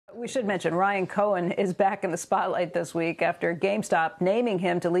We should mention Ryan Cohen is back in the spotlight this week after GameStop naming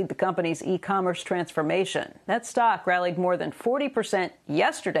him to lead the company's e-commerce transformation. That stock rallied more than 40%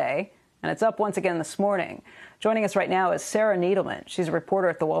 yesterday, and it's up once again this morning. Joining us right now is Sarah Needleman. She's a reporter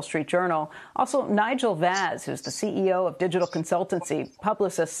at the Wall Street Journal. Also, Nigel Vaz, who's the CEO of digital consultancy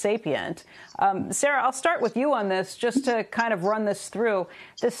Publicis Sapient. Sarah, I'll start with you on this just to kind of run this through.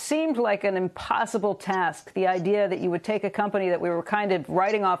 This seemed like an impossible task, the idea that you would take a company that we were kind of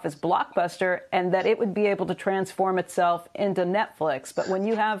writing off as Blockbuster and that it would be able to transform itself into Netflix. But when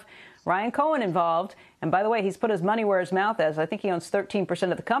you have Ryan Cohen involved, and by the way, he's put his money where his mouth is. I think he owns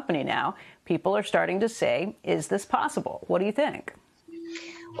 13% of the company now. People are starting to say, is this possible? What do you think?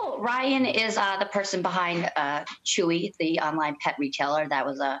 Well, Ryan is the person behind Chewy, the online pet retailer. That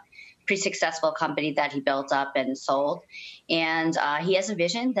was a pretty successful company that he built up and sold. And he has a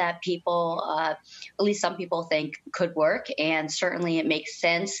vision that people, at least some people think could work. And certainly it makes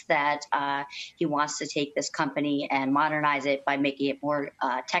sense that he wants to take this company and modernize it by making it more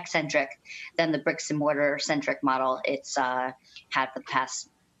tech-centric than the bricks and mortar centric model it's had for the past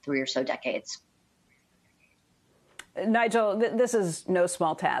 3 or so decades. Nigel, this is no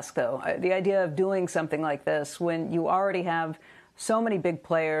small task, though. The idea of doing something like this when you already have so many big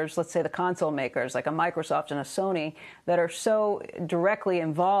players, let's say the console makers like a Microsoft and a Sony, that are so directly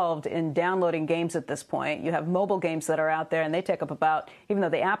involved in downloading games at this point. You have mobile games that are out there and they take up about, even though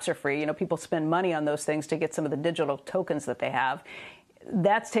the apps are free, people spend money on those things to get some of the digital tokens that they have.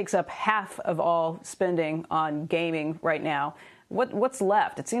 That takes up half of all spending on gaming right now. What's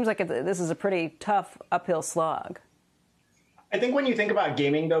left? It seems like this is a pretty tough uphill slog. I think when you think about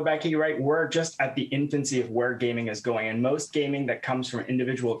gaming, though, Becky, right, we're just at the infancy of where gaming is going. And most gaming that comes from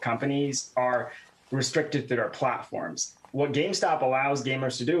individual companies are restricted to their platforms. What GameStop allows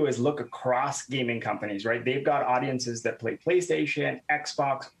gamers to do is look across gaming companies, right? They've got audiences that play PlayStation,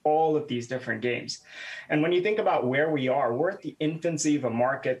 Xbox, all of these different games. And when you think about where we are, we're at the infancy of a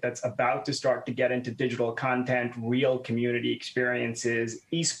market that's about to start to get into digital content, real community experiences.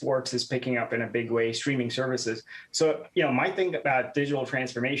 Esports is picking up in a big way, streaming services. So, my thing about digital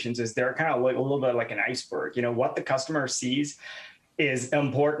transformations is they're kind of like a little bit like an iceberg. What the customer sees is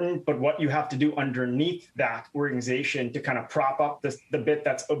important, but what you have to do underneath that organization to kind of prop up the bit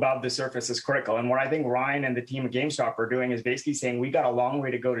that's above the surface is critical. And what I think Ryan and the team at GameStop are doing is basically saying we got a long way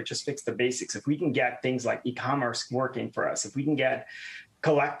to go to just fix the basics. If we can get things like e-commerce working for us, if we can get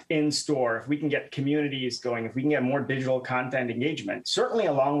collect in store, if we can get communities going, if we can get more digital content engagement, certainly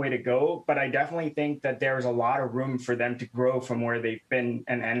a long way to go. But I definitely think that there's a lot of room for them to grow from where they've been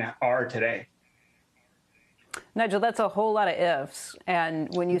and are today. Nigel, that's a whole lot of ifs.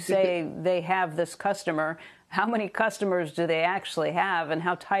 And when you say they have this customer, how many customers do they actually have and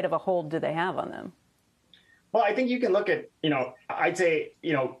how tight of a hold do they have on them? Well, I think you can look at, I'd say,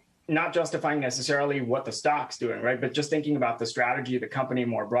 not justifying necessarily what the stock's doing, right? But just thinking about the strategy of the company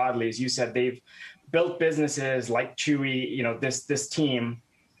more broadly. As you said, they've built businesses like Chewy, this team.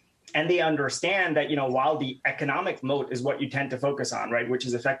 And they understand that, while the economic moat is what you tend to focus on, right, which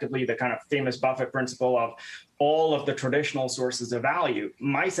is effectively the kind of famous Buffett principle of all of the traditional sources of value.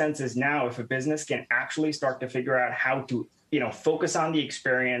 My sense is now if a business can actually start to figure out how to, focus on the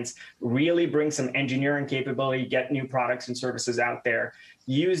experience, really bring some engineering capability, get new products and services out there,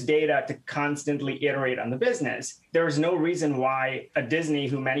 use data to constantly iterate on the business, there is no reason why a Disney,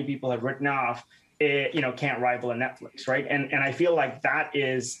 who many people have written off, can't rival a Netflix, right? And I feel like that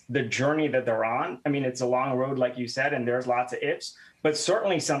is the journey that they're on. I mean, it's a long road, like you said, and there's lots of ifs, but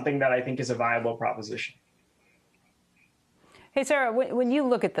certainly something that I think is a viable proposition. Hey, Sarah, when you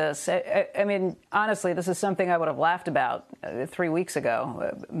look at this, I mean, honestly, this is something I would have laughed about 3 weeks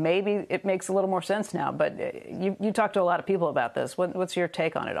ago. Maybe it makes a little more sense now, but you talk to a lot of people about this. What's your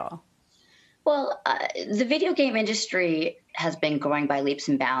take on it all? Well, the video game industry has been growing by leaps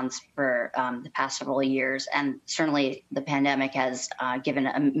and bounds for the past several years, and certainly the pandemic has given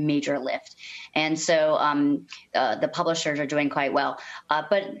a major lift. And so the publishers are doing quite well.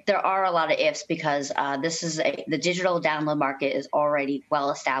 But there are a lot of ifs because the digital download market is already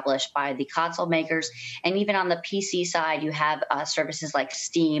well established by the console makers. And even on the PC side, you have services like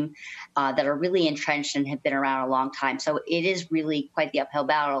Steam that are really entrenched and have been around a long time. So it is really quite the uphill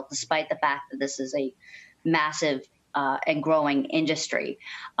battle, despite the fact that this is a massive and growing industry.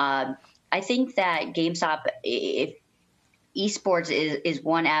 I think that GameStop, if esports is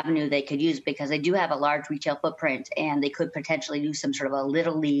one avenue they could use because they do have a large retail footprint and they could potentially do some sort of a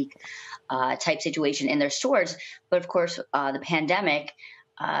little league type situation in their stores. But of course, the pandemic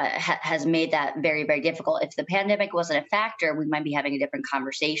has made that very, very difficult. If the pandemic wasn't a factor, we might be having a different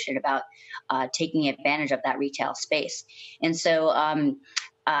conversation about taking advantage of that retail space. And so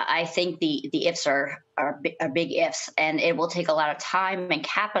I think the ifs are big ifs, and it will take a lot of time and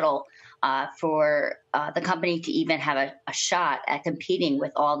capital for the company to even have a shot at competing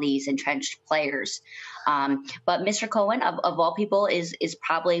with all these entrenched players. But Mr. Cohen, of all people, is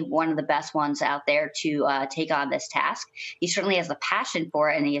probably one of the best ones out there to take on this task. He certainly has the passion for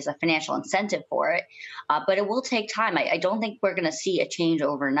it, and he has a financial incentive for it. But it will take time. I don't think we're going to see a change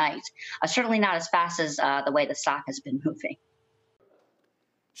overnight. Certainly not as fast as the way the stock has been moving.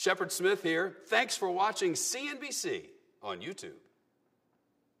 Shepard Smith here. Thanks for watching CNBC on YouTube.